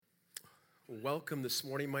Welcome this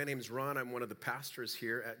morning. My name is Ron. I'm one of the pastors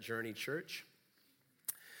here at Journey Church.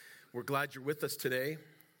 We're glad you're with us today.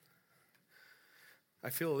 I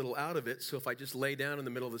feel a little out of it, so if I just lay down in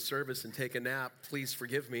the middle of the service and take a nap, please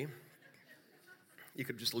forgive me. You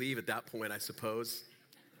could just leave at that point, I suppose.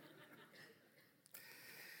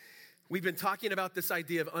 We've been talking about this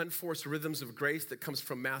idea of unforced rhythms of grace that comes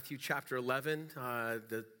from Matthew chapter 11.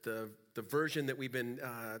 The version that we've been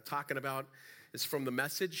talking about is from the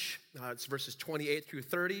Message. It's verses 28 through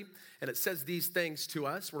 30, and it says these things to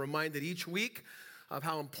us. We're reminded each week of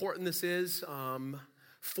how important this is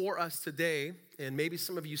for us today, and maybe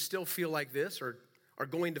some of you still feel like this, or are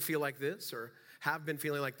going to feel like this, or have been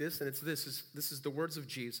feeling like this, and this is the words of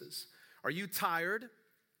Jesus. Are you tired?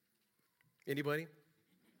 Anybody?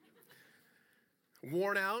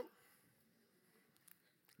 Worn out?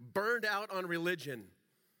 Burned out on religion?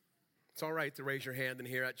 It's all right to raise your hand in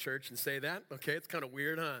here at church and say that. Okay, it's kind of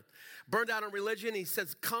weird, huh? Burned out on religion. He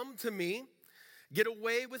says, come to me, get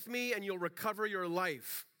away with me, and you'll recover your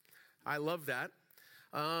life. I love that.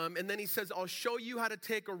 And then he says, I'll show you how to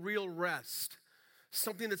take a real rest.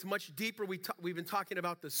 Something that's much deeper. We've been talking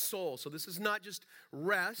about the soul. So this is not just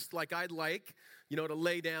rest like I'd like, to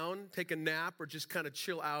lay down, take a nap, or just kind of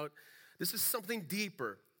chill out. This is something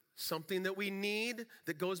deeper, something that we need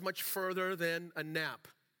that goes much further than a nap.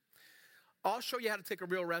 I'll show you how to take a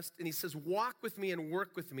real rest. And he says, walk with me and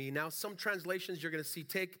work with me. Now, some translations you're going to see,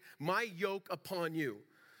 take my yoke upon you.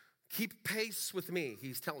 Keep pace with me,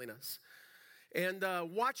 he's telling us. And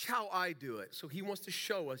watch how I do it. So he wants to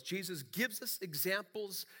show us. Jesus gives us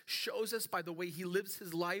examples, shows us by the way he lives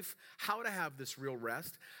his life, how to have this real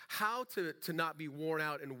rest, how to not be worn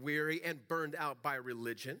out and weary and burned out by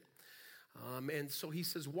religion. And so he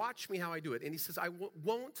says, watch me how I do it. And he says, I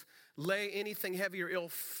won't lay anything heavy or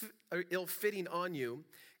ill-fitting on you.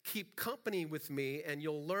 Keep company with me, and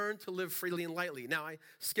you'll learn to live freely and lightly. Now, I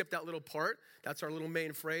skipped that little part. That's our little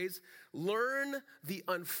main phrase. Learn the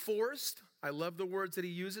unforced. I love the words that he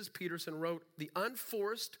uses. Peterson wrote, the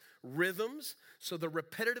unforced rhythms. So the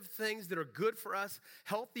repetitive things that are good for us,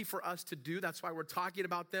 healthy for us to do. That's why we're talking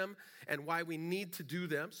about them and why we need to do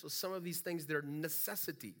them. So some of these things, they're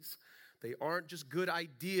necessities. They aren't just good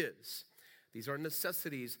ideas. These are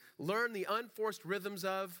necessities. Learn the unforced rhythms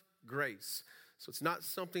of grace. So it's not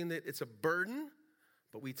something that it's a burden,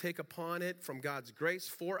 but we take upon it from God's grace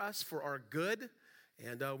for us, for our good,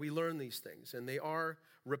 and we learn these things. And they are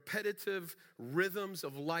repetitive rhythms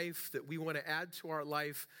of life that we want to add to our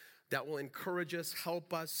life that will encourage us,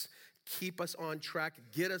 help us, keep us on track,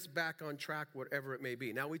 get us back on track, whatever it may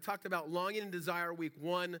be. Now, we talked about longing and desire week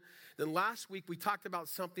 1. Then last week, we talked about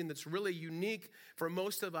something that's really unique for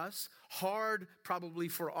most of us, hard probably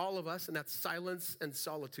for all of us, and that's silence and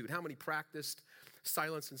solitude. How many practiced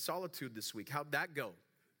silence and solitude this week? How'd that go?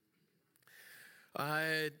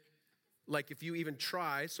 Like if you even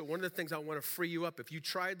try, so one of the things I want to free you up, if you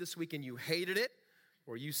tried this week and you hated it,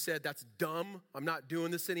 or you said, that's dumb, I'm not doing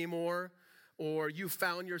this anymore, or you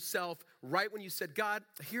found yourself right when you said, God,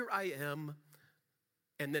 here I am,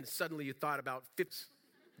 and then suddenly you thought about 50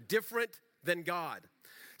 different than God.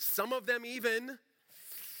 Some of them even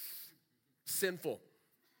sinful.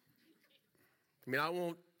 I mean, I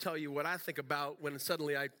won't tell you what I think about when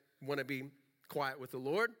suddenly I want to be quiet with the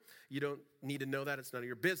Lord. You don't need to know that. It's none of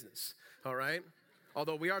your business, all right?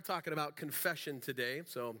 Although we are talking about confession today,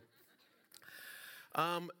 so.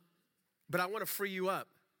 But I want to free you up.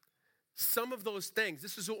 Some of those things,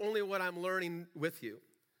 this is only what I'm learning with you.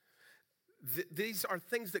 These are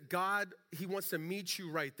things that God, he wants to meet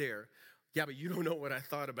you right there. Yeah, but you don't know what I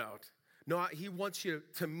thought about. No, he wants you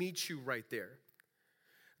to meet you right there.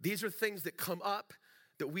 These are things that come up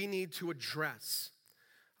that we need to address.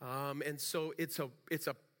 And so it's a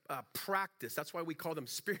practice. That's why we call them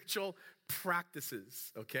spiritual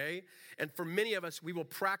practices, okay? And for many of us, we will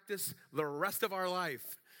practice the rest of our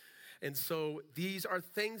life. And so these are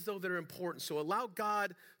things, though, that are important. So allow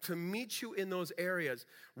God to meet you in those areas.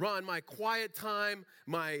 Ron, my quiet time,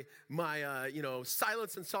 my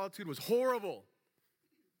silence and solitude was horrible.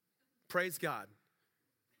 Praise God.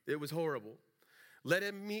 It was horrible. Let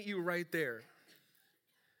him meet you right there.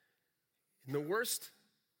 And the worst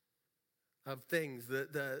of things,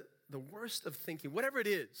 the worst of thinking, whatever it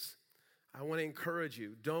is, I want to encourage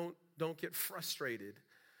you. Don't get frustrated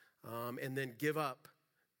and then give up.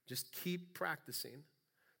 Just keep practicing.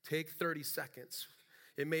 Take 30 seconds.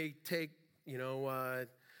 It may take, 2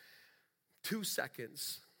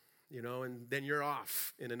 seconds, and then you're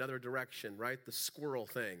off in another direction, right? The squirrel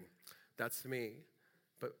thing. That's me.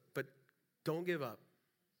 But don't give up.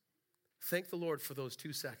 Thank the Lord for those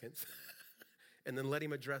 2 seconds and then let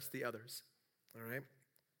him address the others, all right?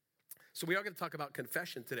 So we are going to talk about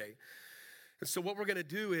confession today. And so what we're going to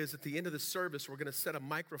do is at the end of the service, we're going to set a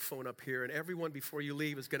microphone up here, and everyone before you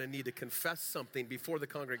leave is going to need to confess something before the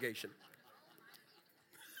congregation.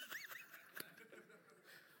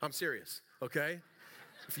 I'm serious, okay?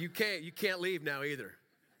 If you can't leave now either.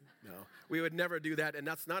 No, we would never do that, and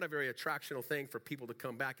that's not a very attractional thing for people to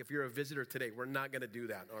come back. If you're a visitor today, we're not going to do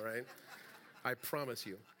that, all right? I promise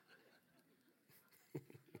you.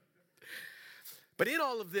 But in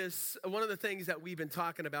all of this, one of the things that we've been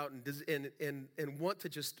talking about and want to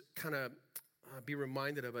just kind of be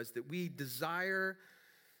reminded of is that we desire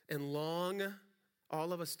and long,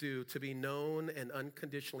 all of us do, to be known and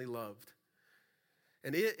unconditionally loved.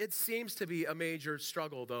 And it seems to be a major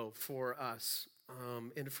struggle, though, for us,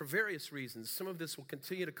 and for various reasons. Some of this will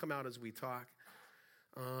continue to come out as we talk.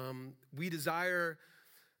 We desire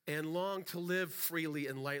and long to live freely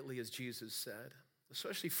and lightly, as Jesus said,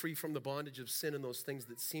 especially free from the bondage of sin and those things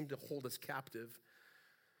that seem to hold us captive.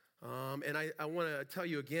 And I want to tell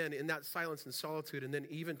you again, in that silence and solitude, and then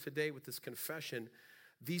even today with this confession,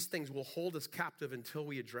 these things will hold us captive until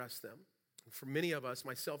we address them. For many of us,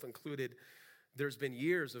 myself included, there's been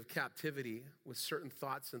years of captivity with certain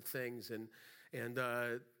thoughts and things, and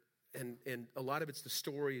a lot of it's the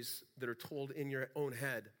stories that are told in your own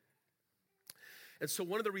head. And so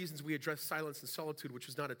one of the reasons we address silence and solitude, which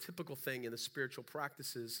is not a typical thing in the spiritual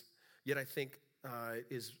practices, yet I think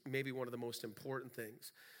is maybe one of the most important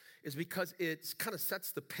things, is because it kind of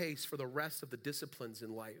sets the pace for the rest of the disciplines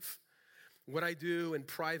in life. What I do in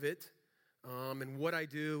private and what I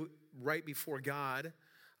do right before God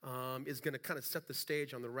is going to kind of set the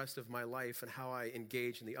stage on the rest of my life and how I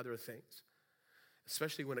engage in the other things,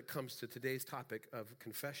 especially when it comes to today's topic of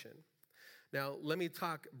confession. Now, let me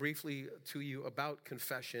talk briefly to you about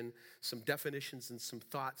confession, some definitions and some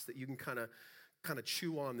thoughts that you can kind of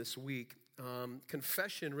chew on this week.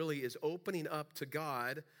 Confession really is opening up to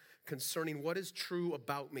God concerning what is true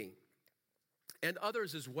about me and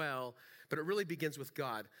others as well, but it really begins with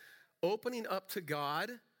God. Opening up to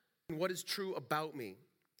God what is true about me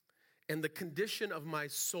and the condition of my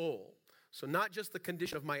soul. So not just the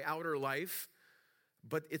condition of my outer life,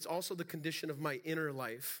 but it's also the condition of my inner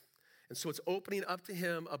life. And so it's opening up to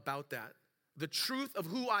him about that. The truth of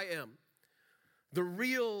who I am. The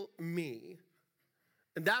real me.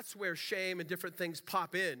 And that's where shame and different things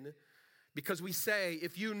pop in. Because we say,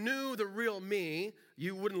 if you knew the real me,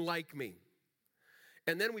 you wouldn't like me.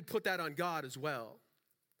 And then we put that on God as well.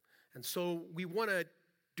 And so we want to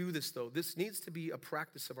do this, though. This needs to be a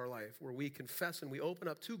practice of our life where we confess and we open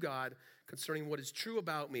up to God concerning what is true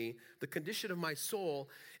about me, the condition of my soul,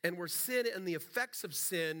 and where sin and the effects of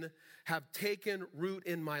sin have taken root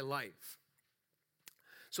in my life.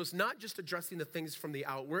 So it's not just addressing the things from the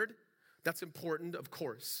outward. That's important, of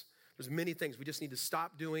course. There's many things we just need to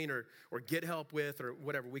stop doing or get help with or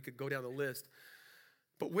whatever. We could go down the list.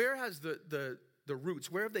 But where has the roots,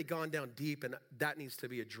 where have they gone down deep? And that needs to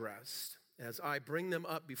be addressed. As I bring them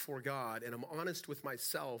up before God and I'm honest with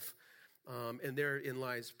myself, and therein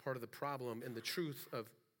lies part of the problem and the truth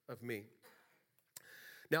of me.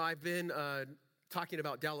 Now, I've been talking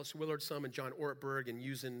about Dallas Willard some and John Ortberg and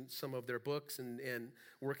using some of their books and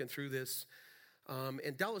working through this.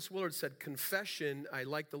 And Dallas Willard said, confession, I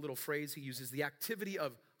like the little phrase he uses, the activity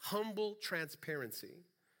of humble transparency.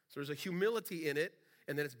 So there's a humility in it,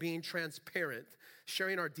 and then it's being transparent,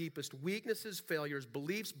 sharing our deepest weaknesses, failures,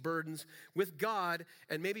 beliefs, burdens with God,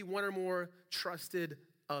 and maybe one or more trusted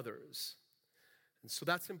others. And so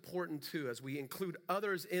that's important too, as we include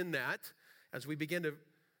others in that, as we begin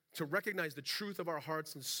to recognize the truth of our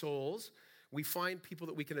hearts and souls, we find people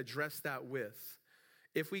that we can address that with.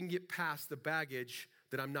 If we can get past the baggage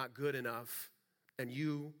that I'm not good enough, and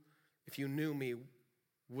you, if you knew me,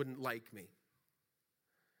 wouldn't like me.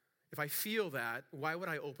 If I feel that, why would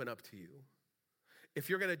I open up to you? If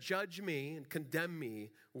you're going to judge me and condemn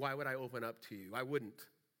me, why would I open up to you? I wouldn't.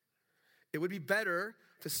 It would be better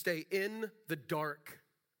to stay in the dark.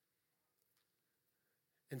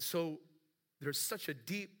 And so there's such a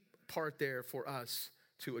deep part there for us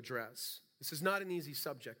to address. This is not an easy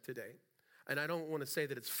subject today. And I don't want to say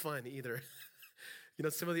that it's fun either. You know,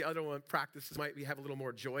 some of the other practices might have a little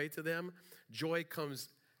more joy to them. Joy comes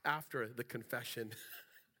after the confession.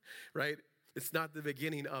 Right? It's not the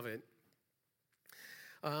beginning of it.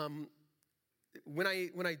 When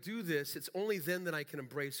I do this, it's only then that I can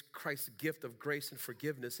embrace Christ's gift of grace and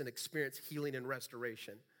forgiveness and experience healing and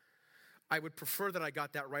restoration. I would prefer that I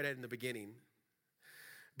got that right in the beginning.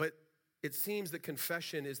 But it seems that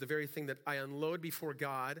confession is the very thing that I unload before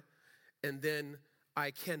God, and then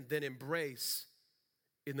I can then embrace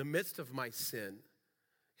in the midst of my sin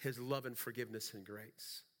his love and forgiveness and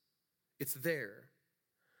grace. It's there.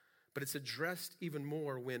 But it's addressed even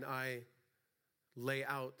more when I lay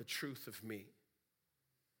out the truth of me,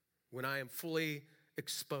 when I am fully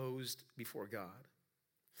exposed before God.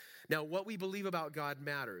 Now, what we believe about God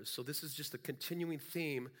matters. So this is just a continuing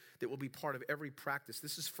theme that will be part of every practice.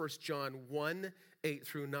 This is 1 John 1, 8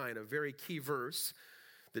 through 9, a very key verse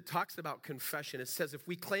that talks about confession. It says, if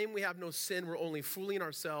we claim we have no sin, we're only fooling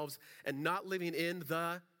ourselves and not living in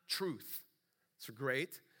the truth. It's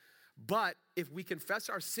great. But if we confess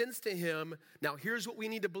our sins to him, now here's what we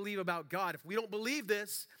need to believe about God. If we don't believe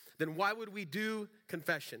this, then why would we do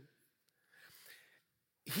confession?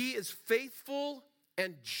 He is faithful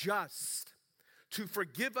and just to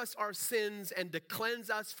forgive us our sins and to cleanse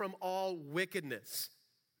us from all wickedness.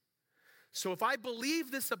 So if I believe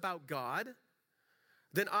this about God,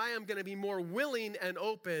 then I am going to be more willing and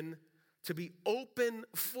open to be open,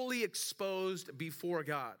 fully exposed before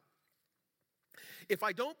God. If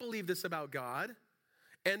I don't believe this about God,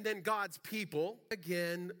 and then God's people,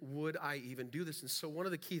 again, would I even do this? And so one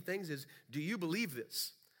of the key things is, do you believe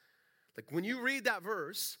this? Like when you read that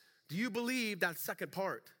verse, do you believe that second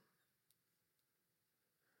part?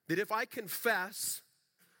 That if I confess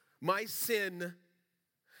my sin,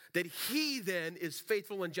 that he then is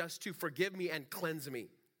faithful and just to forgive me and cleanse me.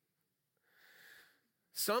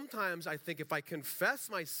 Sometimes I think if I confess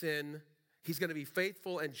my sin, he's going to be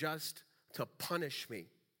faithful and just to punish me,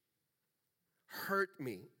 hurt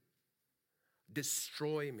me,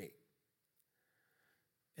 destroy me.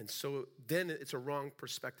 And so then it's a wrong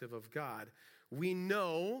perspective of God. We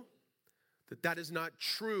know that that is not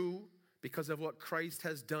true because of what Christ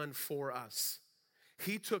has done for us.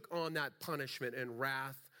 He took on that punishment and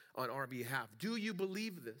wrath on our behalf. Do you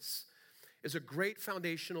believe this? Is a great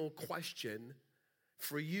foundational question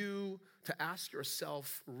for you to ask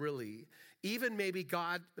yourself, really. Even maybe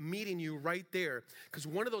God meeting you right there. Because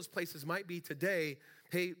one of those places might be today,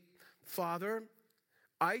 hey, Father,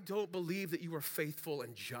 I don't believe that you are faithful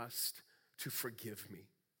and just to forgive me.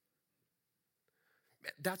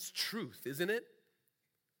 That's truth, isn't it?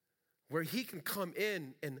 Where he can come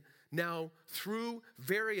in and now through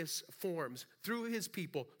various forms, through his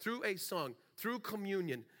people, through a song, through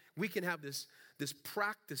communion, we can have this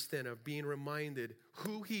practice then of being reminded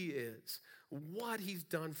who he is, what he's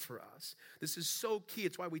done for us. This is so key.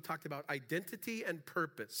 It's why we talked about identity and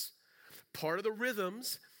purpose. Part of the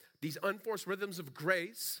rhythms, these unforced rhythms of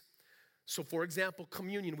grace. So for example,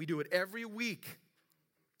 communion, we do it every week.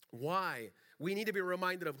 Why? We need to be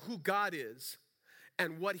reminded of who God is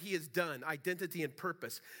and what he has done, identity and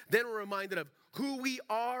purpose. Then we're reminded of who we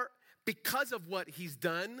are because of what he's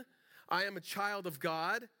done. I am a child of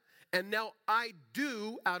God, and now I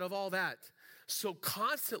do out of all that. So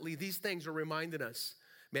constantly these things are reminding us,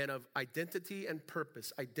 man, of identity and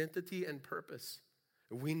purpose, identity and purpose.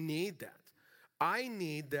 We need that. I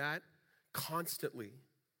need that constantly.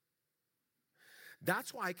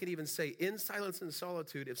 That's why I can even say in silence and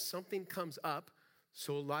solitude, if something comes up,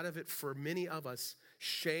 so a lot of it for many of us,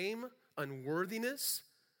 shame, unworthiness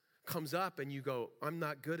comes up and you go, I'm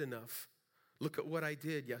not good enough. Look at what I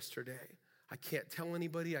did yesterday. I can't tell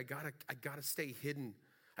anybody. I gotta stay hidden.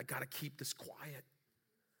 I gotta keep this quiet.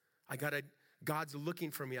 God's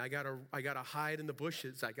looking for me. I gotta hide in the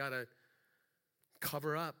bushes. I gotta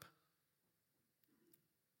cover up.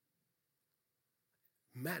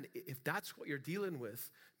 Man, if that's what you're dealing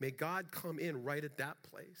with, may God come in right at that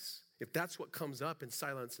place. If that's what comes up in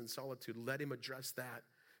silence and solitude, let him address that.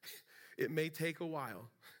 It may take a while.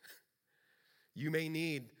 You may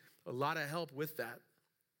need a lot of help with that.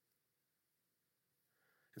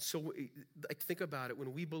 And so think about it.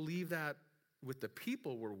 When we believe that with the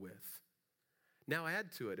people we're with, now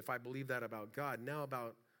add to it. If I believe that about God, now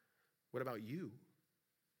what about you?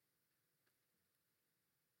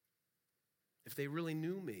 If they really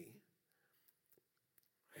knew me,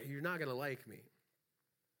 you're not going to like me.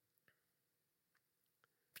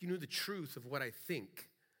 If you knew the truth of what I think,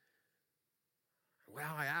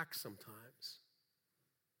 how I act sometimes,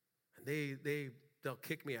 and they'll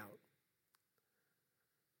kick me out.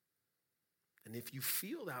 And if you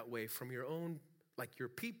feel that way from your own, like your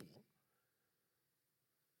people,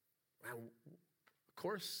 well, of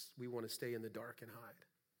course we want to stay in the dark and hide.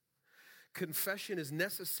 Confession is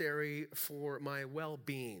necessary for my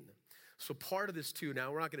well-being. So part of this too, now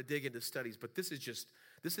we're not going to dig into studies, but this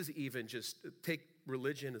is even just, take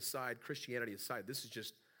religion aside, Christianity aside, this is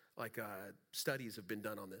just like studies have been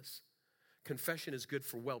done on this. Confession is good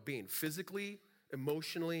for well-being, physically,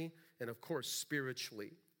 emotionally, and of course,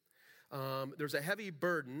 spiritually. There's a heavy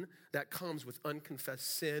burden that comes with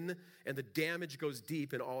unconfessed sin, and the damage goes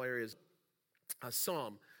deep in all areas.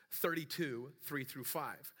 Psalm 32, 3 through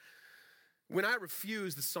 5. When I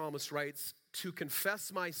refuse, the psalmist writes, to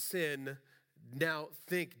confess my sin, now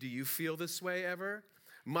think, do you feel this way ever?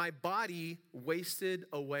 My body wasted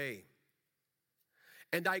away,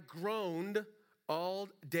 and I groaned all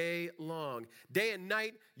day long. Day and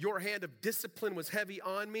night, your hand of discipline was heavy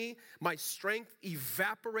on me. My strength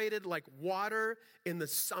evaporated like water in the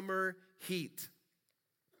summer heat.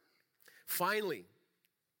 Finally,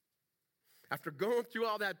 after going through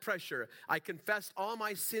all that pressure, I confessed all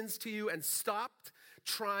my sins to you and stopped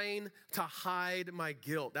trying to hide my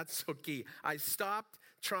guilt. That's so key. I stopped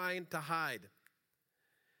trying to hide.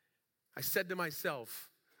 I said to myself,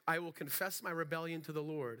 I will confess my rebellion to the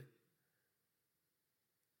Lord.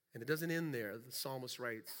 And it doesn't end there. The psalmist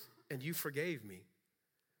writes, and you forgave me.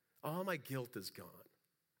 All my guilt is gone.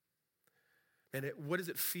 And what does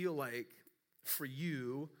it feel like for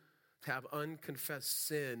you to have unconfessed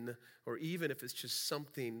sin, or even if it's just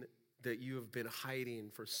something that you have been hiding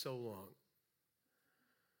for so long?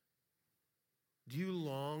 Do you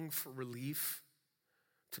long for relief?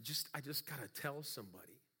 I just got to tell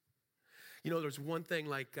somebody. You know, there's one thing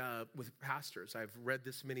like with pastors, I've read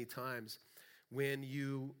this many times, when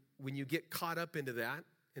you get caught up into that,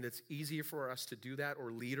 and it's easier for us to do that,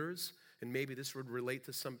 or leaders, and maybe this would relate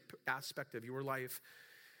to some aspect of your life,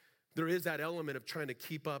 there is that element of trying to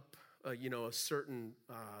keep up a certain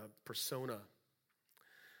persona.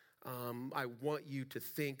 I want you to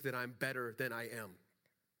think that I'm better than I am.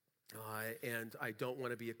 And I don't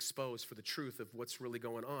want to be exposed for the truth of what's really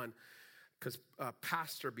going on, because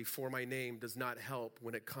pastor before my name does not help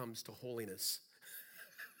when it comes to holiness.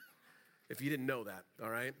 If you didn't know that, all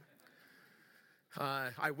right?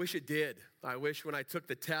 I wish it did. I wish when I took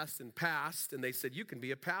the test and passed, and they said, you can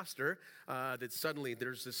be a pastor, that suddenly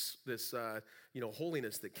there's this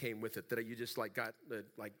holiness that came with it, that you just got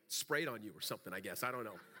sprayed on you or something, I guess. I don't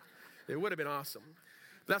know. It would have been awesome.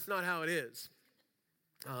 But that's not how it is.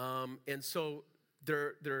 And so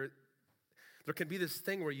there can be this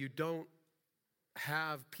thing where you don't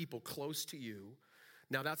have people close to you.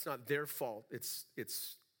 Now, that's not their fault. It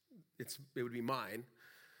would be mine.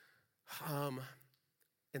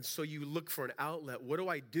 And so you look for an outlet. What do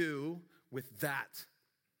I do with that?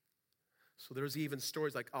 So there's even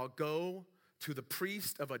stories like, I'll go to the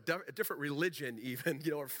priest of a different religion even,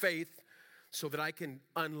 or faith, so that I can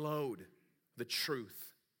unload the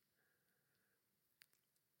truth.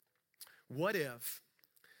 What if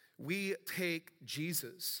we take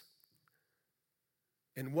Jesus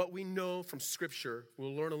and what we know from Scripture,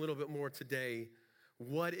 we'll learn a little bit more today,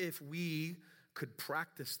 what if we could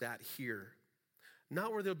practice that here?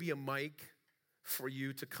 Not where there'll be a mic for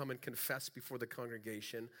you to come and confess before the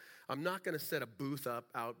congregation. I'm not going to set a booth up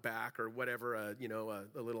out back or whatever, a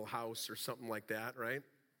little house or something like that, right?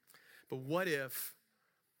 But what if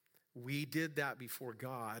we did that before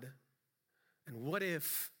God? And what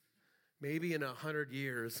if maybe in 100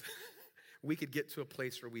 years we could get to a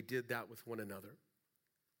place where we did that with one another?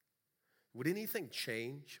 Would anything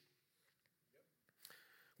change?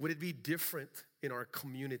 Would it be different in our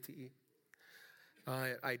community?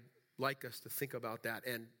 I'd like us to think about that,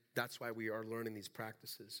 and that's why we are learning these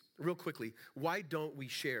practices. Real quickly, why don't we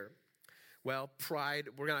share? Well, pride,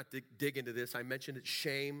 we're going to have to dig into this. I mentioned it,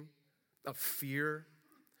 shame, of fear,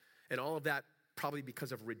 and all of that probably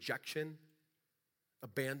because of rejection,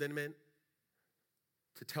 abandonment,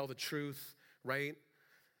 to tell the truth, right?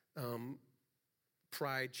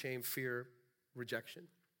 Pride, shame, fear, rejection.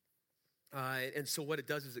 And so what it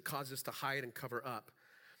does is it causes us to hide and cover up.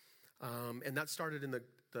 And that started in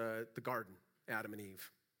the garden, Adam and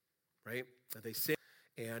Eve, right? They sinned,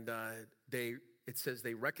 and it says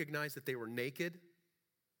they recognized that they were naked.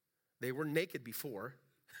 They were naked before,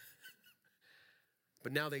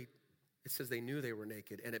 but now it says they knew they were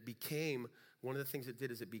naked, and it became, one of the things it did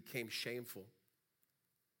is it became shameful.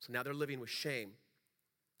 So now they're living with shame.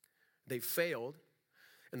 They failed,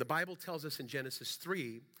 and the Bible tells us in Genesis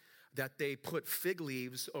 3 that they put fig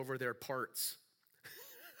leaves over their parts.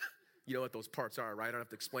 You know what those parts are, right? I don't have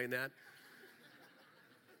to explain that.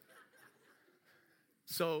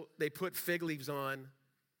 So they put fig leaves on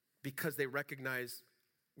because they recognized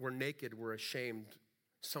we're naked, we're ashamed,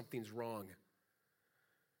 something's wrong.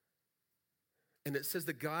 And it says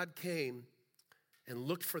that God came and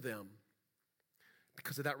looked for them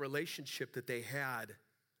because of that relationship that they had,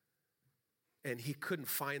 and he couldn't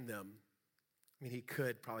find them. I mean, he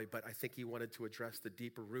could probably, but I think he wanted to address the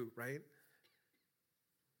deeper root, right?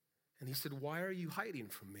 And he said, why are you hiding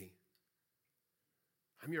from me?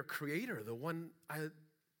 I'm your creator, the one I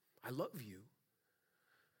love you.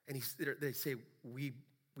 And they say, we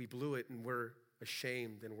blew it and we're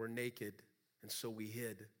ashamed and we're naked, and so we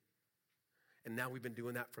hid. And now we've been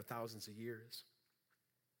doing that for thousands of years.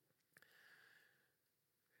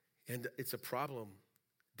 And it's a problem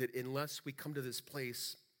that unless we come to this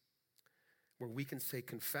place where we can say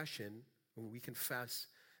confession, where we confess,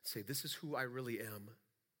 say, this is who I really am,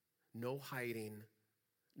 no hiding,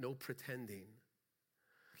 no pretending,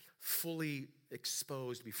 fully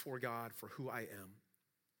exposed before God for who I am,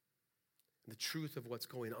 the truth of what's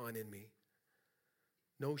going on in me,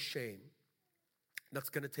 no shame. That's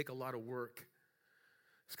going to take a lot of work.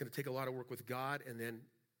 It's going to take a lot of work with God and then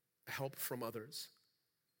help from others.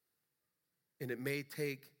 And it may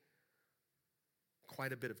take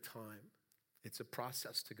quite a bit of time. It's a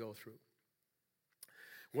process to go through.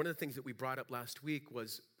 One of the things that we brought up last week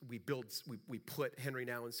was we put, Henry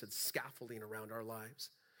Nouwen said, scaffolding around our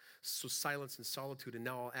lives. So silence and solitude, and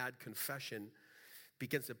now I'll add confession,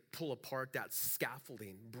 begins to pull apart that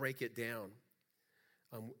scaffolding, break it down.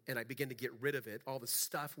 And I begin to get rid of it, all the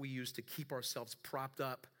stuff we use to keep ourselves propped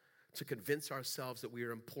up, to convince ourselves that we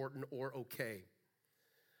are important or okay.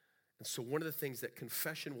 And so one of the things that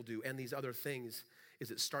confession will do, and these other things,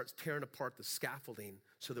 is it starts tearing apart the scaffolding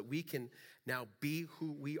so that we can now be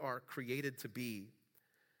who we are created to be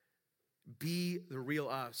the real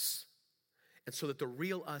us, and so that the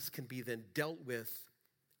real us can be then dealt with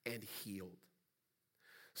and healed.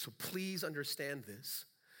 So please understand this.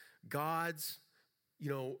 God's,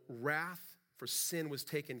 wrath for sin was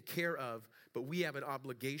taken care of, but we have an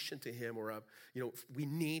obligation to him, or we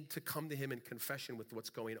need to come to him in confession with what's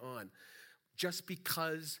going on. Just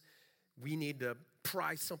because we need to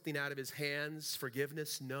pry something out of his hands,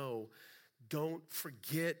 forgiveness, no. Don't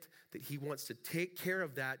forget that he wants to take care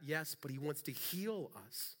of that, yes, but he wants to heal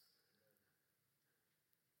us.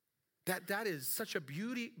 That is such a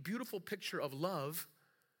beautiful picture of love,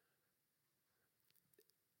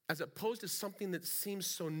 as opposed to something that seems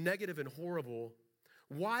so negative and horrible.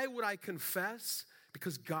 Why would I confess?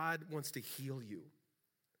 Because God wants to heal you.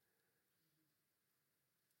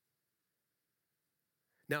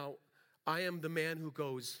 Now, I am the man who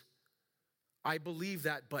goes, I believe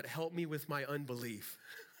that, but help me with my unbelief.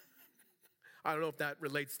 I don't know if that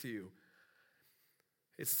relates to you.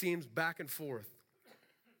 It seems back and forth.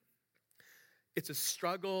 It's a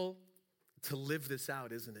struggle to live this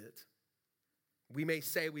out, isn't it? We may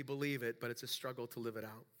say we believe it, but it's a struggle to live it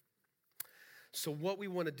out. So what we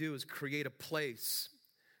want to do is create a place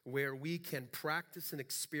where we can practice and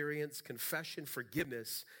experience confession,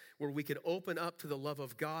 forgiveness, where we can open up to the love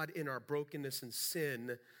of God in our brokenness and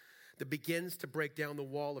sin that begins to break down the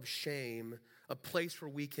wall of shame, a place where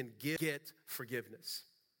we can get forgiveness.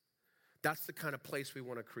 That's the kind of place we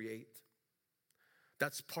want to create.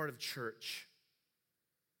 That's part of church,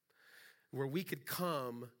 where we could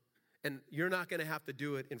come, and you're not going to have to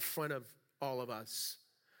do it in front of all of us.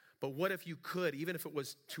 But what if you could, even if it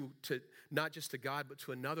was to not just to God, but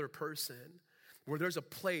to another person, where there's a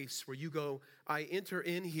place where you go, I enter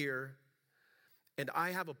in here, and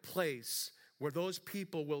I have a place where those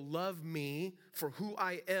people will love me for who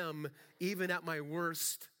I am, even at my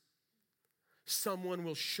worst. Someone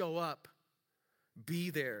will show up,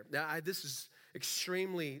 be there. Now, this is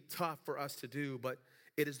extremely tough for us to do, but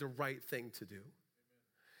it is the right thing to do.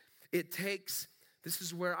 It takes, this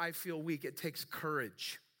is where I feel weak, it takes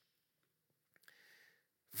courage,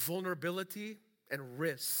 vulnerability, and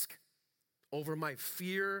risk over my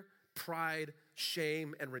fear, pride,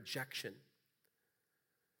 shame, and rejection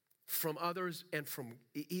from others, and from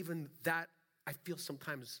even that I feel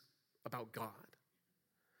sometimes about God.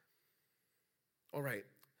 All right,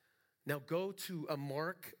 now go to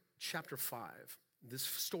Mark chapter 5. This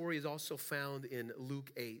story is also found in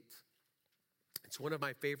Luke 8. It's one of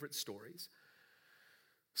my favorite stories.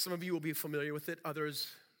 Some of you will be familiar with it. Others,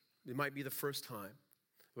 it might be the first time.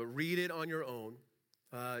 But read it on your own.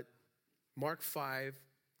 Mark 5,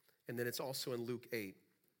 and then it's also in Luke 8.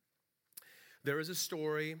 There is a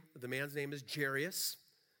story. The man's name is Jairus,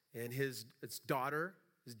 and his daughter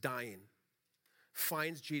is dying.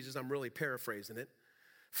 Finds Jesus. I'm really paraphrasing it.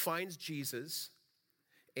 Finds Jesus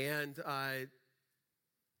and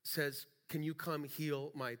says, can you come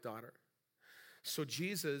heal my daughter? So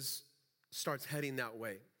Jesus starts heading that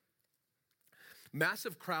way.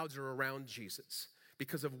 Massive crowds are around Jesus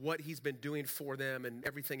because of what he's been doing for them and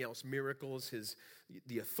everything else, miracles,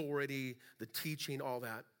 the authority, the teaching, all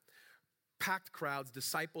that. Packed crowds,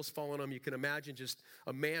 disciples following him. You can imagine just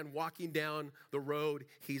a man walking down the road.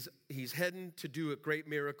 He's heading to do a great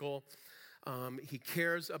miracle. He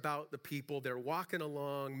cares about the people. They're walking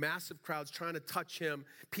along, massive crowds trying to touch him.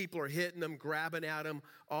 People are hitting him, grabbing at him,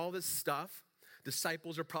 all this stuff.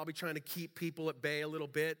 Disciples are probably trying to keep people at bay a little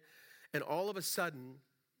bit. And all of a sudden,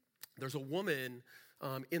 there's a woman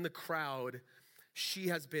in the crowd. She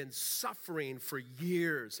has been suffering for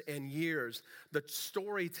years and years. The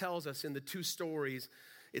story tells us in the two stories,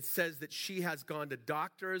 it says that she has gone to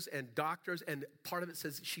doctors, and part of it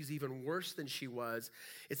says she's even worse than she was.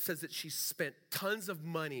 It says that she spent tons of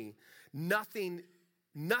money. Nothing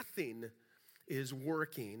is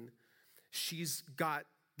working. She's got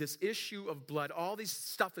this issue of blood. All this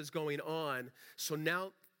stuff is going on. So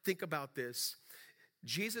now think about this.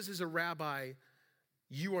 Jesus is a rabbi.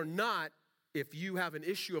 You are not, if you have an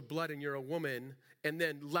issue of blood and you're a woman, and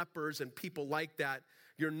then lepers and people like that,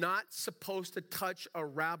 you're not supposed to touch a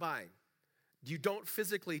rabbi. You don't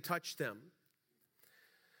physically touch them.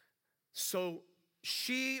 So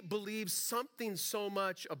she believes something so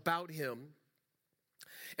much about him,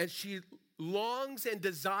 and she longs and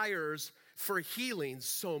desires for healing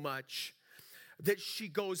so much that she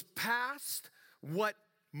goes past what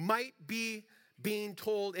might be being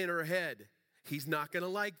told in her head. He's not going to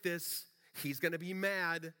like this. He's going to be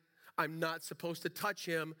mad. I'm not supposed to touch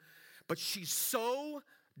him. But she's so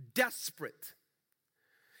desperate.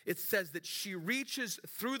 It says that she reaches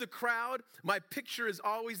through the crowd. My picture is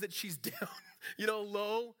always that she's down,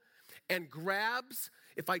 low, and grabs.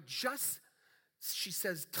 She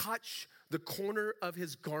says, touch the corner of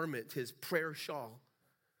his garment, his prayer shawl,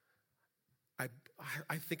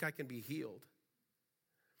 I think I can be healed.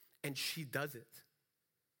 And she does it.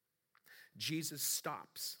 Jesus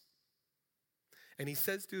stops. And he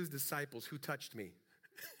says to his disciples, who touched me?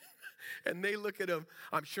 And they look at him.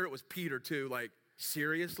 I'm sure it was Peter too, like,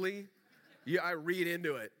 seriously? Yeah, I read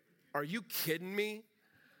into it. Are you kidding me?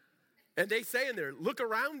 And they say in there, look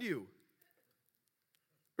around you.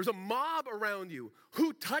 There's a mob around you.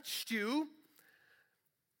 Who touched you?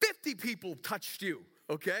 50 people touched you,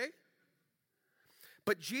 okay?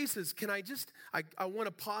 But Jesus, I want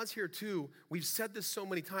to pause here too. We've said this so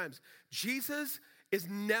many times. Jesus is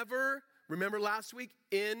never, remember last week,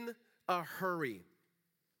 in a hurry.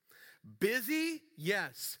 Busy,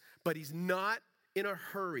 yes, but he's not in a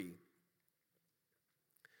hurry.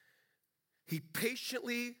 He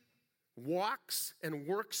patiently walks and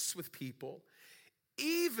works with people,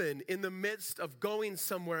 even in the midst of going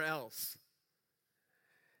somewhere else.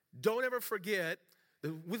 Don't ever forget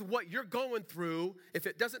that with what you're going through, if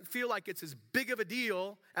it doesn't feel like it's as big of a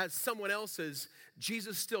deal as someone else's,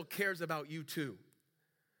 Jesus still cares about you too.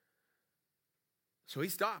 So he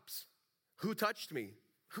stops. Who touched me?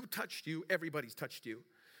 Who touched you? Everybody's touched you.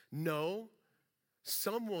 No,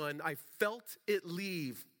 I felt it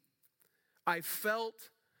leave. I felt,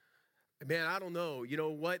 man, I don't know,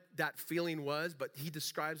 what that feeling was, but he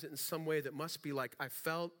describes it in some way that must be like, I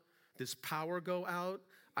felt this power go out.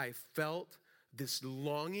 I felt this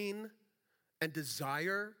longing and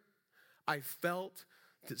desire. I felt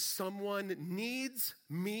that someone needs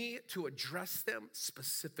me to address them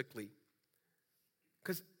specifically.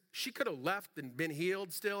 Because she could have left and been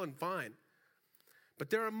healed still and fine. But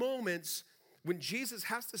there are moments when Jesus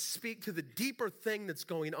has to speak to the deeper thing that's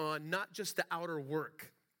going on, not just the outer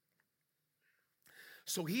work.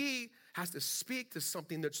 So he has to speak to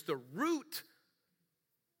something that's the root,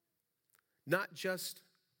 not just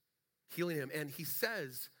healing him. And he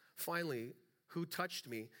says, finally, who touched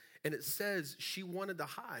me? And it says she wanted to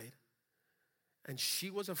hide, and she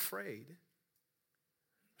was afraid.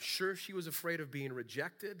 Sure, she was afraid of being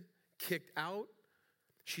rejected, kicked out.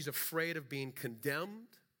 She's afraid of being condemned.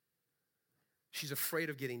 She's afraid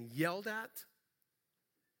of getting yelled at.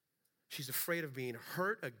 She's afraid of being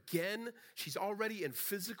hurt again. She's already in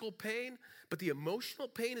physical pain, but the emotional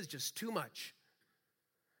pain is just too much.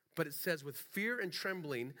 But it says with fear and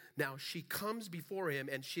trembling, now she comes before him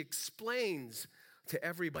and she explains to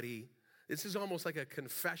everybody. This is almost like a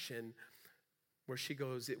confession where she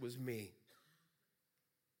goes, it was me.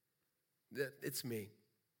 It's me.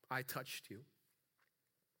 I touched you.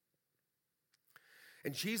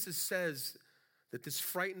 And Jesus says that this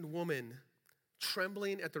frightened woman,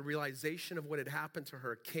 trembling at the realization of what had happened to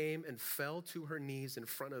her, came and fell to her knees in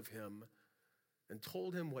front of him and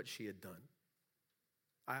told him what she had done.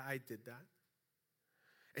 I did that.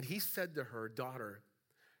 And he said to her, daughter,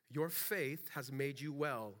 your faith has made you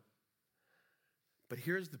well. But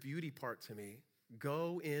here's the beauty part to me.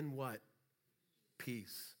 Go in what?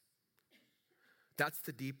 Peace. That's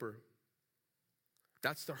the deeper.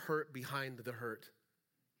 That's the hurt behind the hurt.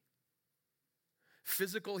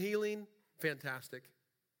 Physical healing, fantastic.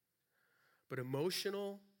 But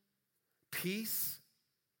emotional peace,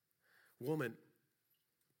 woman,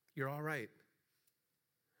 you're all right.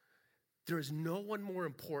 There is no one more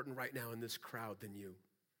important right now in this crowd than you.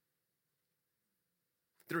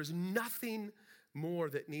 There is nothing more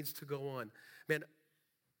that needs to go on. Man,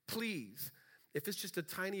 please, if it's just a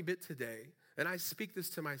tiny bit today, and I speak this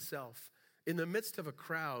to myself, in the midst of a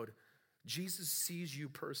crowd, Jesus sees you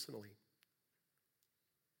personally.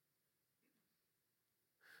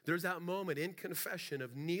 There's that moment in confession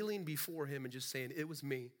of kneeling before him and just saying, it was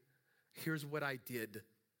me. Here's what I did.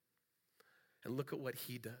 And look at what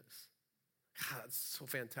he does. God, that's so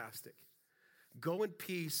fantastic. Go in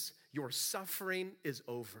peace. Your suffering is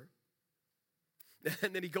over.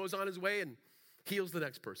 And then he goes on his way and heals the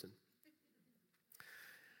next person.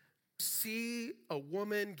 See a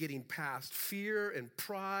woman getting past fear and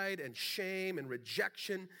pride and shame and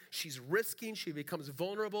rejection. She's risking, she becomes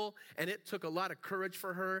vulnerable, and it took a lot of courage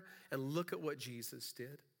for her. And look at what Jesus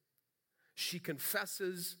did. She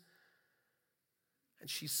confesses, and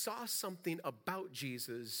she saw something about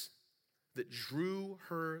Jesus that drew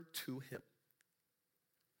her to him.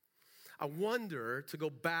 I wonder, to go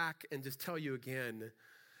back and just tell you again,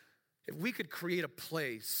 if we could create a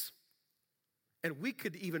place and we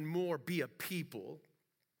could even more be a people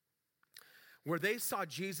where they saw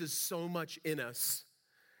Jesus so much in us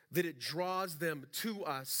that it draws them to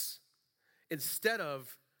us instead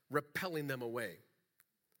of repelling them away.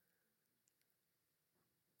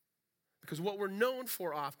 Because what we're known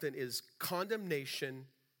for often is condemnation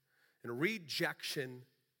and rejection,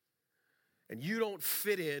 and you don't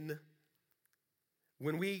fit in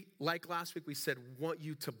when we, like last week, we said, want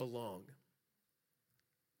you to belong.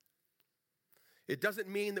 It doesn't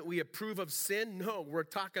mean that we approve of sin. No, we're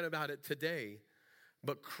talking about it today.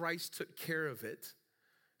 But Christ took care of it.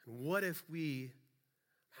 And what if we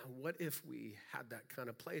had that kind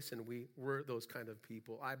of place and we were those kind of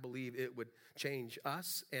people? I believe it would change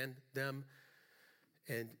us and them,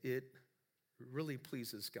 and it really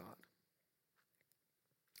pleases God.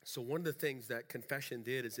 So one of the things that confession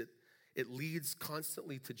did is it leads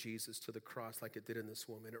constantly to Jesus, to the cross, like it did in this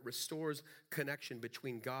woman. It restores connection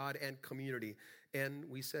between God and community. And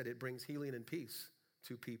we said it brings healing and peace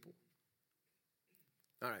to people.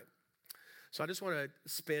 All right. So I just want to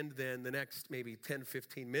spend then the next maybe 10,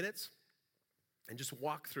 15 minutes and just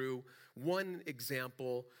walk through one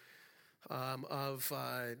example of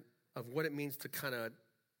what it means to kind of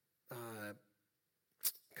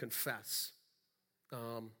confess.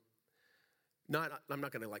 I'm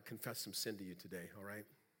not going to confess some sin to you today, all right?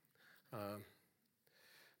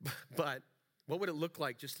 But what would it look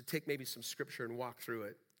like just to take maybe some scripture and walk through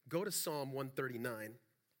it? Go to Psalm 139,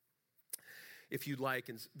 if you'd like,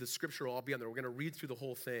 and the scripture will all be on there. We're going to read through the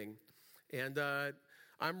whole thing. And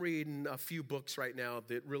I'm reading a few books right now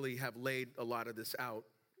that really have laid a lot of this out.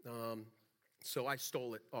 So I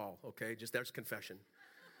stole it all, okay? Just there's confession.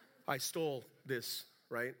 I stole this,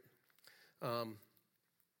 right?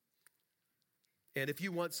 And if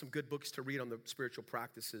you want some good books to read on the spiritual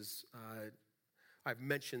practices, I've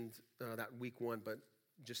mentioned that week one, but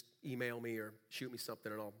just email me or shoot me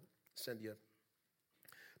something and I'll send you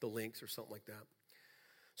the links or something like that.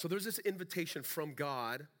 So there's this invitation from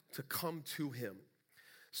God to come to him.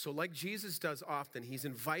 So like Jesus does often, he's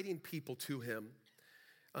inviting people to him.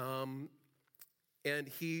 And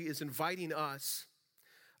he is inviting us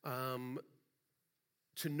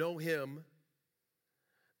to know him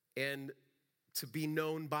and to be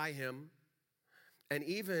known by him. And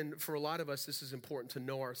even for a lot of us, this is important to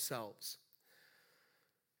know ourselves.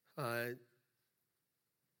 And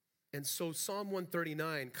so Psalm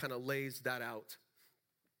 139 kind of lays that out.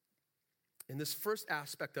 And this first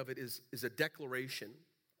aspect of it is a declaration.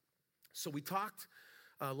 So we talked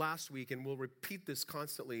last week, and we'll repeat this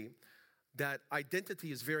constantly, that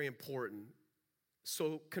identity is very important.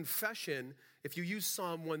 So confession, if you use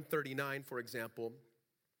Psalm 139, for example,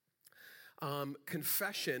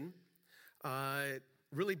 confession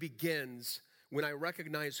really begins when I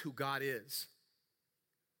recognize who God is.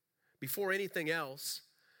 Before anything else,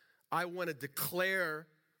 I want to declare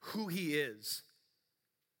who he is,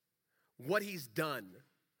 what he's done,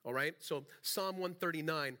 all right? So Psalm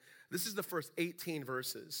 139, this is the first 18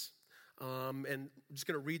 verses. And I'm just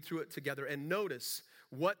going to read through it together and notice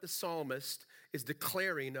what the psalmist is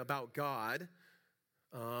declaring about God,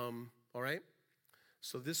 all right?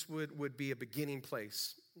 So this would be a beginning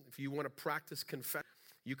place. If you want to practice confession,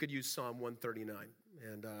 you could use Psalm 139.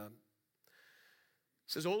 And it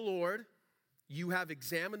says, "O Lord, you have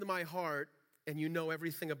examined my heart and you know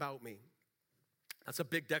everything about me." That's a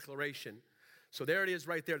big declaration. So there it is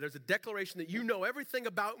right there. There's a declaration that you know everything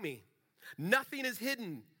about me. Nothing is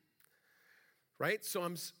hidden. Right?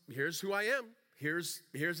 So here's who I am. Here's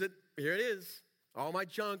it. Here it is. All my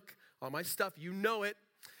junk, all my stuff, you know it.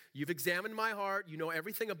 You've examined my heart. You know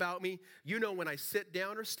everything about me. You know when I sit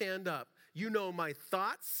down or stand up. You know my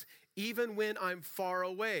thoughts, even when I'm far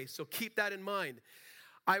away. So keep that in mind.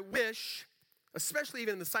 I wish especially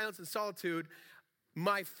even in the silence and solitude,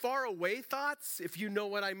 my far away thoughts, if you know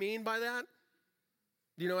what I mean by that.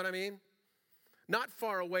 Do you know what I mean? Not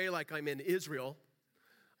far away like I'm in Israel.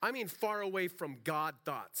 I mean far away from God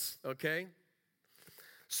thoughts, okay?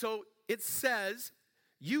 So it says,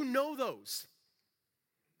 you know those.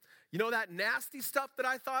 You know that nasty stuff that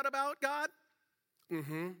I thought about, God?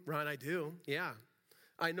 Ron, I do, yeah.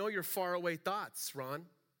 I know your far away thoughts, Ron.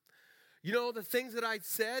 You know the things that I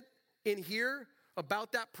said in here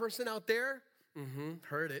about that person out there?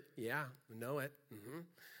 Heard it, yeah, know it.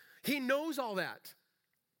 He knows all that.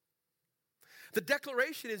 The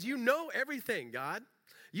declaration is, you know everything, God.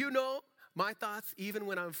 You know my thoughts even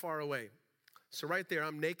when I'm far away. So right there,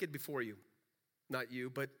 I'm naked before you. Not you,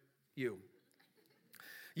 but you.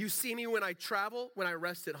 You see me when I travel, when I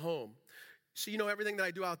rest at home. So you know everything that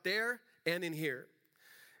I do out there and in here.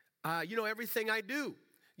 You know everything I do.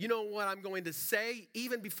 You know what I'm going to say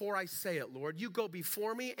even before I say it, Lord. You go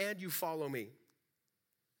before me and you follow me.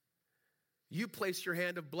 You place your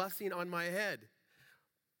hand of blessing on my head.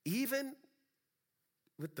 Even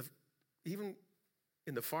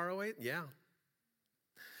in the far away, yeah.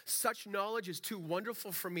 Such knowledge is too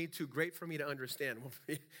wonderful for me, too great for me to understand.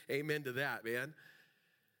 Well, amen to that, man.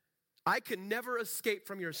 I can never escape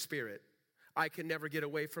from your spirit. I can never get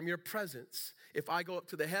away from your presence. If I go up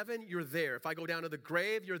to the heaven, you're there. If I go down to the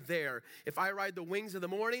grave, you're there. If I ride the wings of the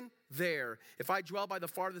morning, there. If I dwell by the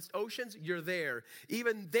farthest oceans, you're there.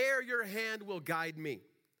 Even there, your hand will guide me.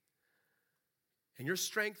 And your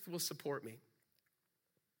strength will support me.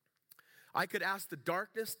 I could ask the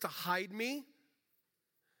darkness to hide me, and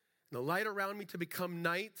the light around me to become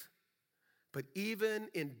night, but even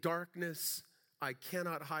in darkness, I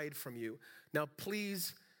cannot hide from you. Now,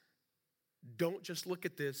 please don't just look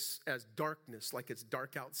at this as darkness, like it's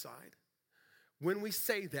dark outside. When we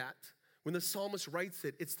say that, when the psalmist writes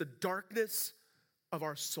it, it's the darkness of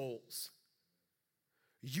our souls.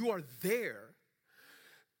 You are there.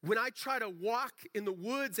 When I try to walk in the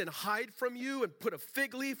woods and hide from you and put a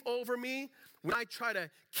fig leaf over me, when I try to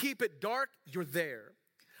keep it dark, you're there.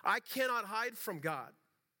 I cannot hide from God.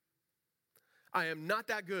 I am not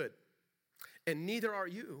that good, and neither are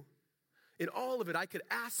you. In all of it, I could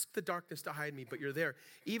ask the darkness to hide me, but you're there.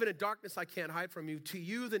 Even in darkness, I can't hide from you. To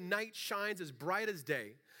you, the night shines as bright as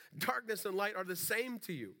day. Darkness and light are the same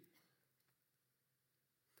to you.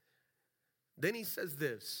 Then he says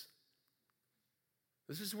this.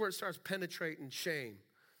 This is where it starts penetrating shame.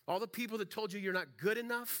 All the people that told you you're not good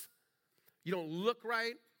enough, you don't look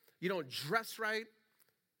right, you don't dress right,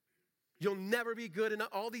 you'll never be good enough,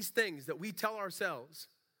 all these things that we tell ourselves.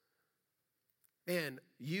 Man,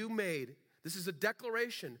 this is a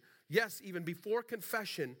declaration. Yes, even before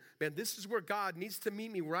confession, man, this is where God needs to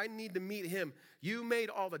meet me, where I need to meet him. You made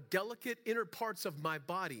all the delicate inner parts of my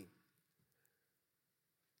body.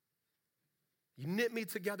 You knit me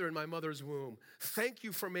together in my mother's womb. Thank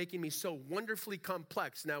you for making me so wonderfully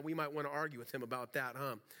complex. Now, we might want to argue with him about that,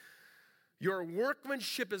 huh? Your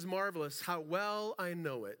workmanship is marvelous. How well I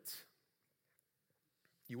know it.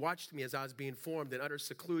 You watched me as I was being formed in utter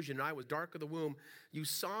seclusion, and I was dark of the womb. You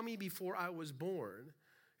saw me before I was born.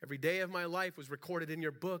 Every day of my life was recorded in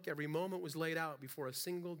your book. Every moment was laid out before a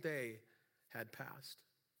single day had passed.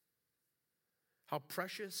 How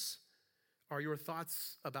precious are your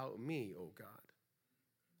thoughts about me, O God?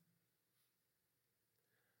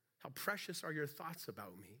 How precious are your thoughts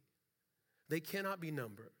about me? They cannot be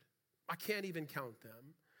numbered. I can't even count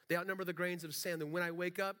them. They outnumber the grains of sand. And when I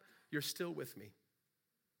wake up, you're still with me.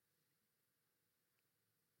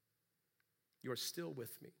 You're still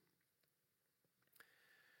with me.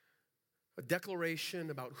 A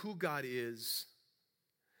declaration about who God is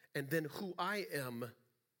and then who I am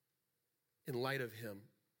in light of him.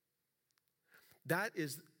 That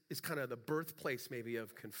is kind of the birthplace maybe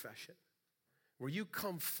of confession, where you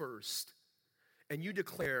come first and you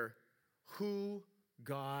declare who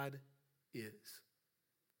God is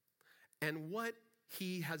and what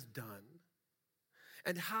he has done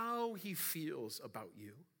and how he feels about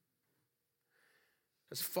you.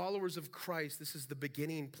 As followers of Christ, this is the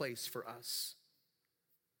beginning place for us.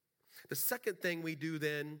 The second thing we do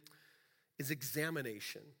then is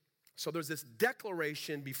examination. So there's this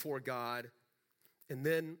declaration before God, and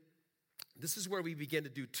then this is where we begin to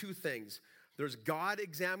do two things. There's God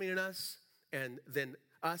examining us, and then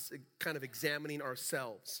us kind of examining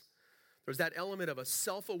ourselves. There's that element of a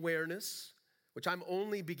self-awareness, which I'm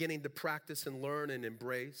only beginning to practice and learn and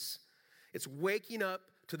embrace. It's waking up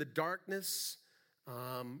to the darkness,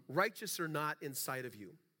 righteous or not, inside of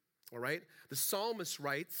you. All right? The psalmist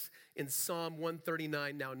writes in Psalm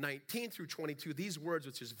 139, now 19 through 22, these words,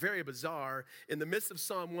 which is very bizarre. In the midst of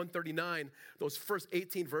Psalm 139, those first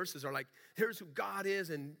 18 verses are like, here's who God is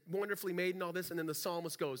and wonderfully made and all this. And then the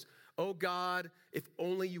psalmist goes, oh God, if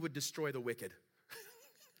only you would destroy the wicked.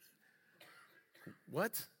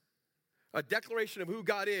 What? A declaration of who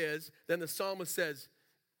God is. Then the psalmist says,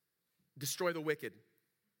 destroy the wicked.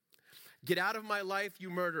 Get out of my life, you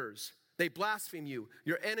murderers. They blaspheme you.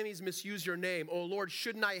 Your enemies misuse your name. Oh Lord,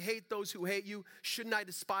 shouldn't I hate those who hate you? Shouldn't I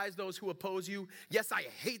despise those who oppose you? Yes, I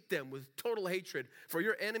hate them with total hatred, for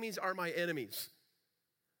your enemies are my enemies.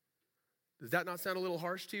 Does that not sound a little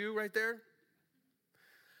harsh to you right there?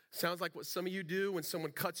 Sounds like what some of you do when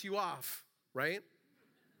someone cuts you off, right?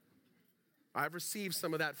 I've received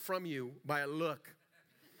some of that from you by a look.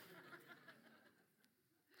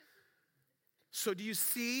 So do you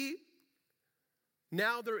see?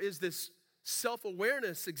 Now there is this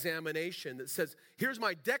self-awareness examination that says, here's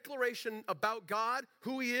my declaration about God,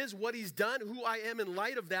 who he is, what he's done, who I am in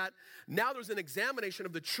light of that. Now there's an examination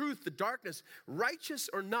of the truth, the darkness, righteous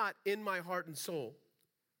or not in my heart and soul.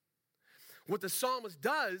 What the psalmist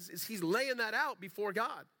does is he's laying that out before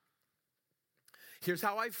God. Here's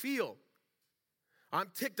how I feel. I'm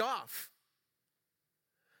ticked off.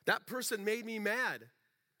 That person made me mad.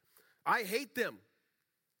 I hate them.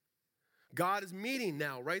 God is meeting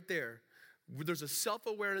now right there. There's a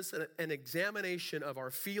self-awareness and an examination of our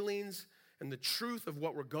feelings and the truth of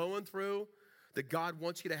what we're going through that God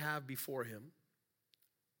wants you to have before him.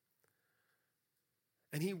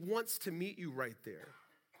 And he wants to meet you right there.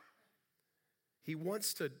 He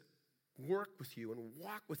wants to work with you and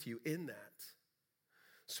walk with you in that.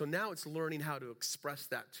 So now it's learning how to express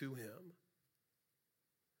that to him.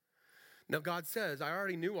 Now God says, I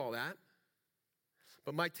already knew all that.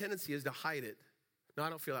 But my tendency is to hide it. No, I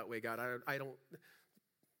don't feel that way, God.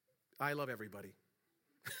 I love everybody.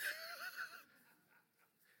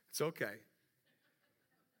 It's okay.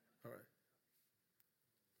 All right.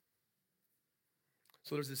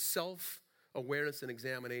 So there's this self-awareness and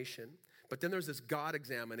examination. But then there's this God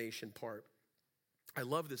examination part. I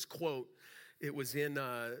love this quote. It was in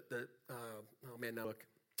but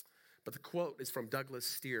the quote is from Douglas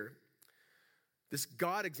Steer. This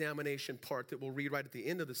God examination part that we'll read right at the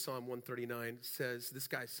end of the Psalm 139 says, this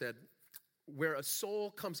guy said,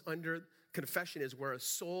 confession is where a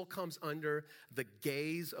soul comes under the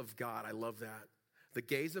gaze of God. I love that. The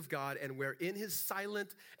gaze of God, and where in his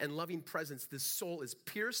silent and loving presence, this soul is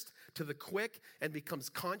pierced to the quick and becomes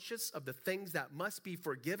conscious of the things that must be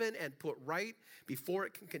forgiven and put right before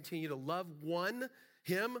it can continue to love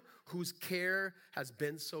him whose care has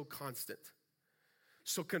been so constant.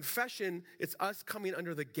 So confession, it's us coming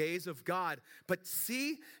under the gaze of God. But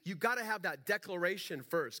see, you got to have that declaration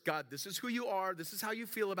first. God, this is who you are. This is how you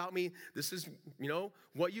feel about me. This is,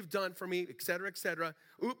 what you've done for me, et cetera, et cetera.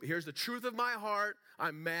 Here's the truth of my heart.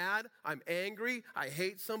 I'm mad. I'm angry. I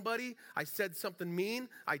hate somebody. I said something mean.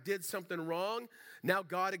 I did something wrong. Now,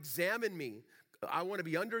 God, examine me. I want to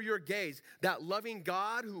be under your gaze. That loving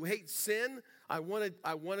God who hates sin, I want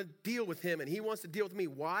to deal with him, and he wants to deal with me.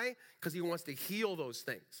 Why? Because he wants to heal those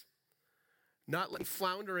things. Not let me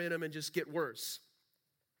flounder in them and just get worse.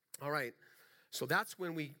 All right. So that's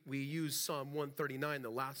when we use Psalm 139, the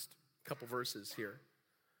last couple verses here.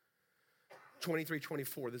 23,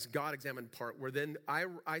 24, this God examined part, where then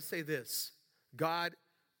I say this. God,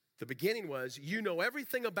 the beginning was, you know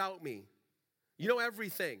everything about me. You know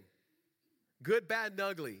everything. Good, bad, and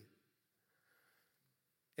ugly.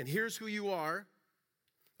 And here's who you are.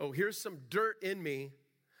 Oh, here's some dirt in me.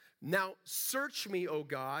 Now search me, oh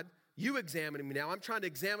God. You examine me now. I'm trying to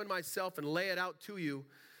examine myself and lay it out to you.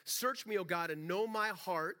 Search me, oh God, and know my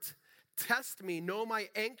heart. Test me, know my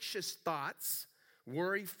anxious thoughts,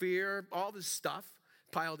 worry, fear, all this stuff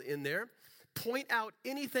piled in there. Point out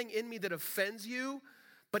anything in me that offends you,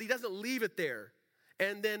 but he doesn't leave it there.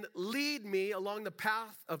 And then lead me along the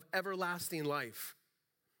path of everlasting life.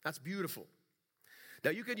 That's beautiful. Now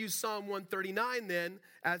you could use Psalm 139 then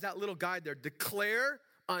as that little guide there. Declare,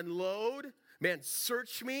 unload, man,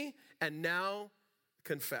 search me, and now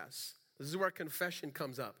confess. This is where confession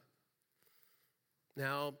comes up.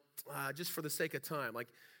 Now, just for the sake of time,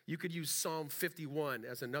 you could use Psalm 51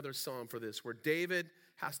 as another psalm for this, where David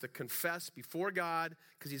has to confess before God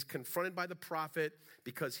because he's confronted by the prophet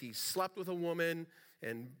because he slept with a woman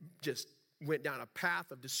and just went down a path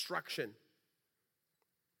of destruction.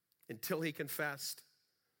 Until he confessed,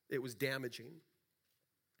 it was damaging.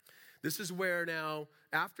 This is where now,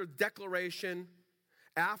 after declaration,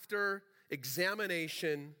 after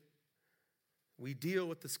examination, we deal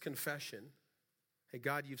with this confession. Hey,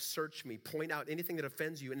 God, you've searched me. Point out anything that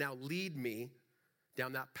offends you, and now lead me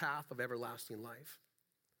down that path of everlasting life.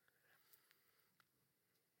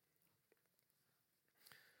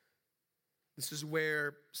 This is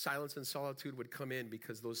where silence and solitude would come in,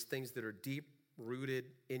 because those things that are deep rooted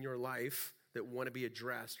in your life that want to be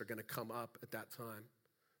addressed are going to come up at that time.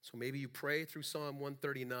 So maybe you pray through Psalm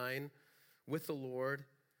 139 with the Lord,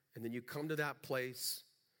 and then you come to that place.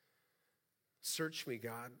 Search me,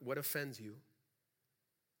 God. What offends you?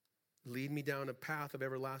 Lead me down a path of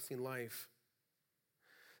everlasting life.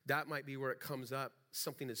 That might be where it comes up.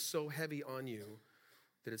 Something is so heavy on you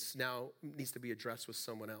that it's now needs to be addressed with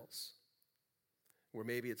someone else. Or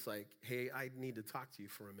maybe it's like, hey, I need to talk to you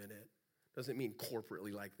for a minute. Doesn't mean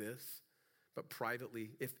corporately like this, but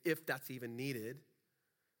privately, if that's even needed.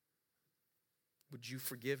 Would you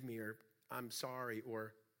forgive me? Or I'm sorry,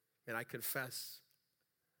 or and I confess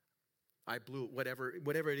I blew it, whatever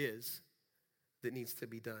it is that needs to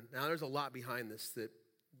be done. Now, there's a lot behind this that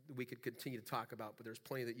we could continue to talk about, but there's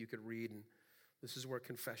plenty that you could read, and this is where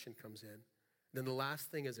confession comes in. Then the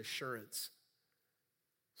last thing is assurance.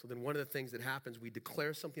 So then one of the things that happens, we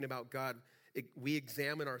declare something about God. We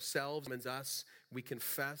examine ourselves, and us, we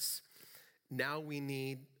confess. Now we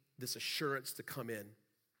need this assurance to come in.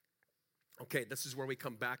 Okay, this is where we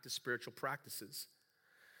come back to spiritual practices.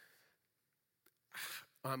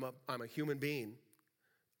 I'm a human being.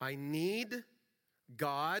 I need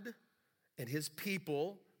God and his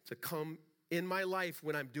people to come in my life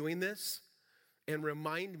when I'm doing this and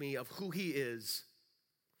remind me of who he is.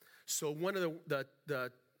 So one of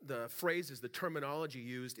the phrases, the terminology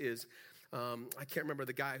used is, I can't remember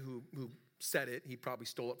the guy who said it. He probably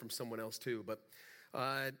stole it from someone else too. But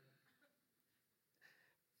I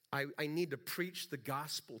need to preach the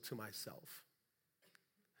gospel to myself.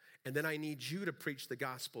 And then I need you to preach the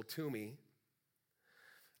gospel to me.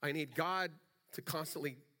 I need God to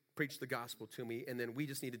constantly preach the gospel to me, and then we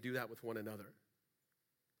just need to do that with one another.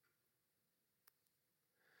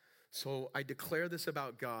 So I declare this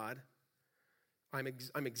about God. I'm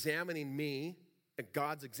examining me, and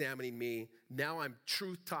God's examining me. Now I'm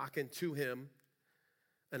truth talking to him,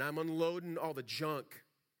 and I'm unloading all the junk.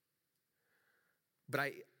 But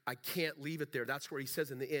I can't leave it there. That's where he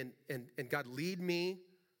says in the end, and God, lead me,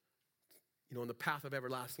 in the path of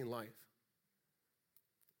everlasting life.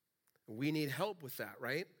 We need help with that,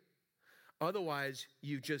 right? Otherwise,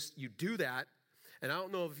 you do that, and I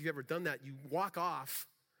don't know if you've ever done that. You walk off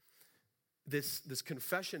this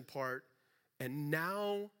confession part, and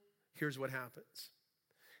now here's what happens.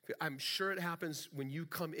 I'm sure it happens when you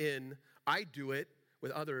come in. I do it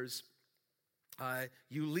with others.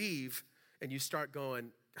 You leave, and you start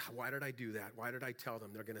going, why did I do that? Why did I tell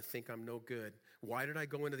them? They're going to think I'm no good. Why did I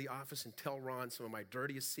go into the office and tell Ron some of my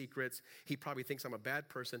dirtiest secrets? He probably thinks I'm a bad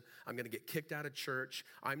person. I'm going to get kicked out of church.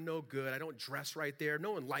 I'm no good. I don't dress right there.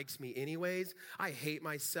 No one likes me anyways. I hate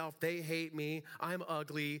myself. They hate me. I'm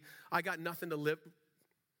ugly. I got nothing to live.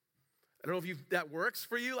 I don't know if that works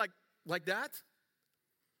for you like that.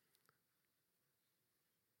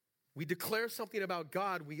 We declare something about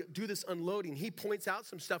God. We do this unloading. He points out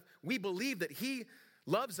some stuff. We believe that he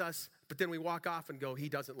loves us, but then we walk off and go, he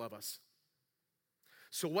doesn't love us.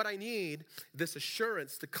 So what I need, this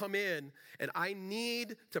assurance to come in, and I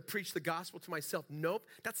need to preach the gospel to myself. Nope,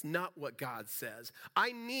 that's not what God says.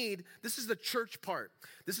 This is the church part.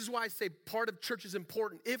 This is why I say part of church is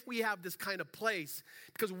important if we have this kind of place,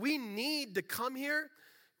 because we need to come here,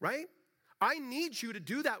 right? I need you to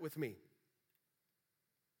do that with me.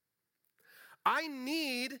 I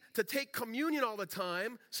need to take communion all the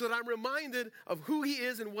time so that I'm reminded of who he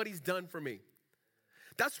is and what he's done for me.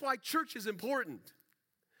 That's why church is important.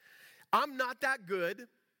 I'm not that good,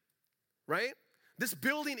 right? This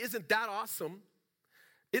building isn't that awesome.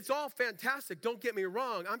 It's all fantastic, don't get me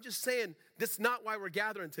wrong. I'm just saying that's not why we're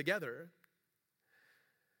gathering together.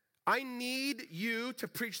 I need you to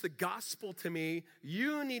preach the gospel to me.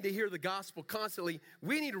 You need to hear the gospel constantly.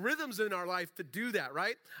 We need rhythms in our life to do that,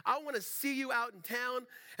 right? I want to see you out in town,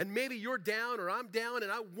 and maybe you're down or I'm down,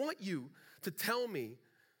 and I want you to tell me,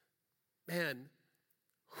 man,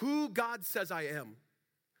 who God says I am.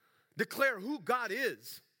 Declare who God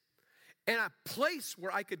is. And a place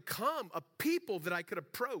where I could come, a people that I could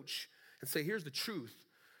approach and say, here's the truth.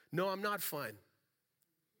 No, I'm not fine.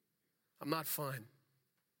 I'm not fine.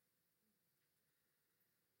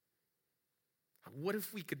 What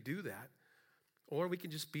if we could do that? Or we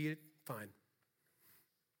can just be fine.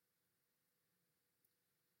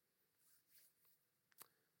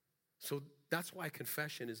 So that's why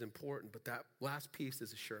confession is important, but that last piece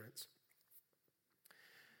is assurance.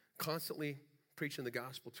 Constantly preaching the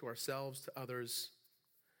gospel to ourselves, to others.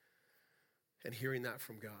 and hearing that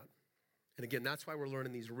from God. And again, that's why we're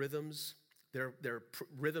learning these rhythms. They're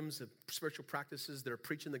rhythms of spiritual practices that are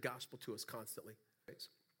preaching the gospel to us constantly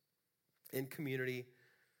in community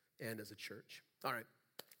and as a church. All right,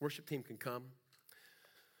 worship team can come.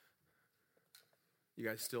 You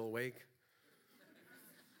guys still awake?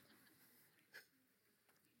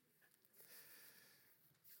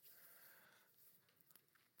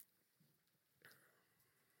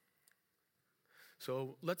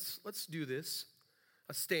 So let's do this.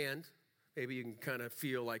 A stand. Maybe you can kind of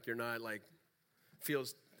feel like you're not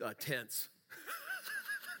feels tense.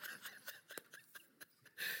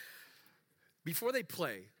 Before they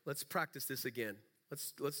play, let's practice this again.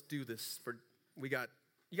 Let's do this you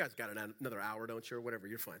guys got another hour, don't you? Or whatever,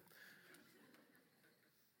 you're fine.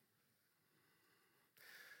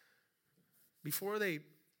 Before they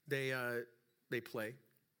play,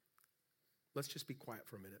 let's just be quiet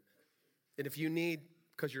for a minute. And if you need,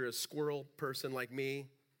 because you're a squirrel person like me,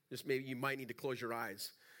 just maybe you might need to close your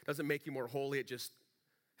eyes. It doesn't make you more holy, it just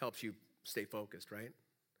helps you stay focused, right?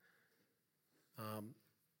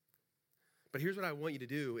 But here's what I want you to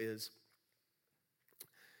do is,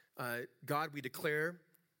 God, we declare,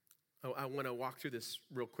 I want to walk through this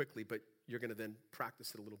real quickly, but you're going to then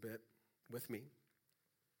practice it a little bit with me.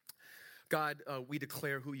 God, we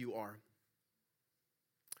declare who you are.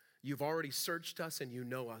 You've already searched us and you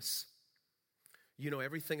know us. You know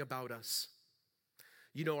everything about us.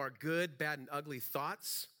 You know our good, bad, and ugly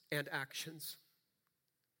thoughts and actions.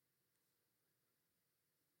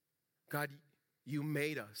 God, you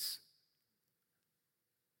made us.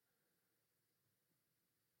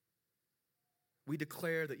 We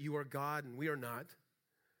declare that you are God and we are not.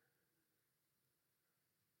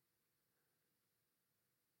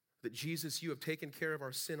 That Jesus, you have taken care of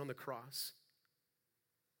our sin on the cross.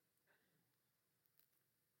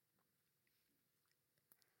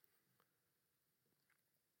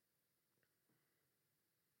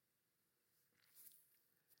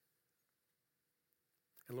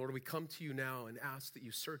 And Lord, we come to you now and ask that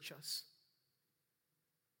you search us.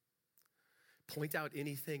 Point out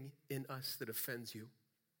anything in us that offends you.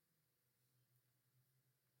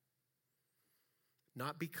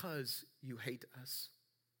 Not because you hate us,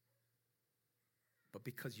 but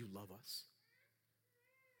because you love us.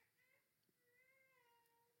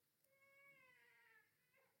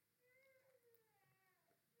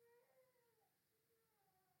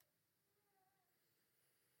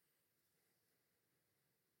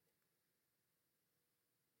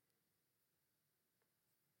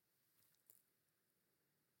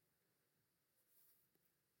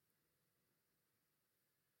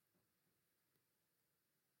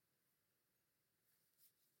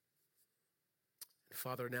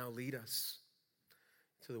 Father, now lead us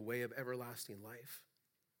to the way of everlasting life.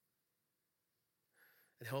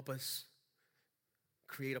 And help us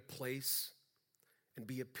create a place and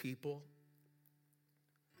be a people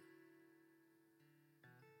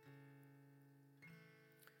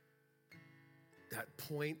that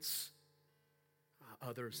points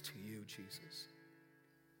others to you, Jesus.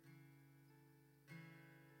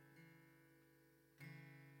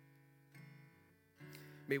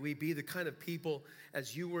 May we be the kind of people,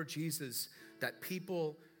 as you were, Jesus, that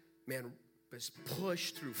people, man, was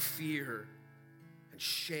pushed through fear and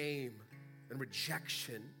shame and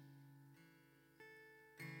rejection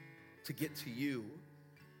to get to you.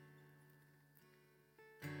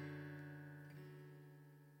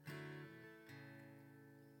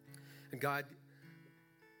 And God,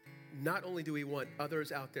 not only do we want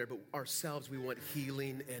others out there, but ourselves, we want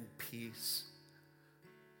healing and peace.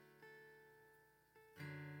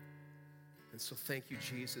 And so thank you,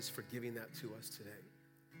 Jesus, for giving that to us today.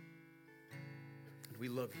 And we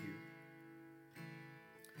love you.